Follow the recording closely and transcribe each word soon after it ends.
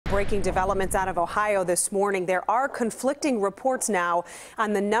Breaking developments out of Ohio this morning. There are conflicting reports now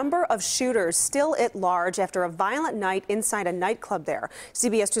on the number of shooters still at large after a violent night inside a nightclub there.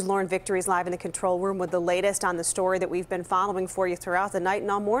 CBS 2's Lauren Victory is live in the control room with the latest on the story that we've been following for you throughout the night and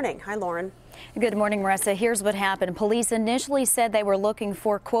all morning. Hi, Lauren. Good morning, Marissa. Here's what happened. Police initially said they were looking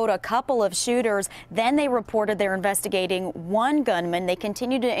for, quote, a couple of shooters. Then they reported they're investigating one gunman. They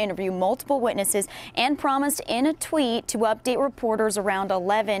continued to interview multiple witnesses and promised in a tweet to update reporters around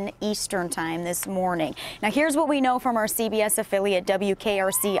 11 Eastern time this morning. Now, here's what we know from our CBS affiliate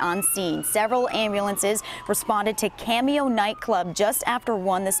WKRC on scene. Several ambulances responded to Cameo Nightclub just after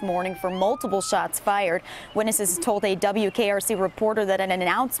 1 this morning for multiple shots fired. Witnesses told a WKRC reporter that an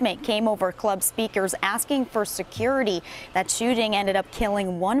announcement came over club speakers asking for security. That shooting ended up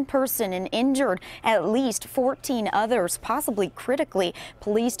killing one person and injured at least 14 others, possibly critically.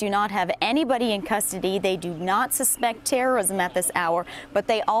 Police do not have anybody in custody. They do not suspect terrorism at this hour, but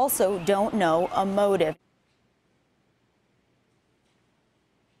they also don't know a motive.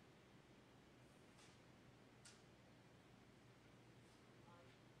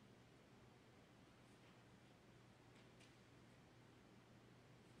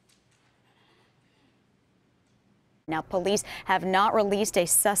 Now, police have not released a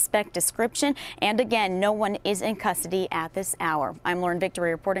suspect description, and again, no one is in custody at this hour. I'm Lauren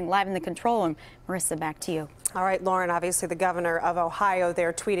Victory reporting live in the control room. Marissa, back to you. All right, Lauren, obviously the governor of Ohio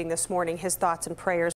there tweeting this morning his thoughts and prayers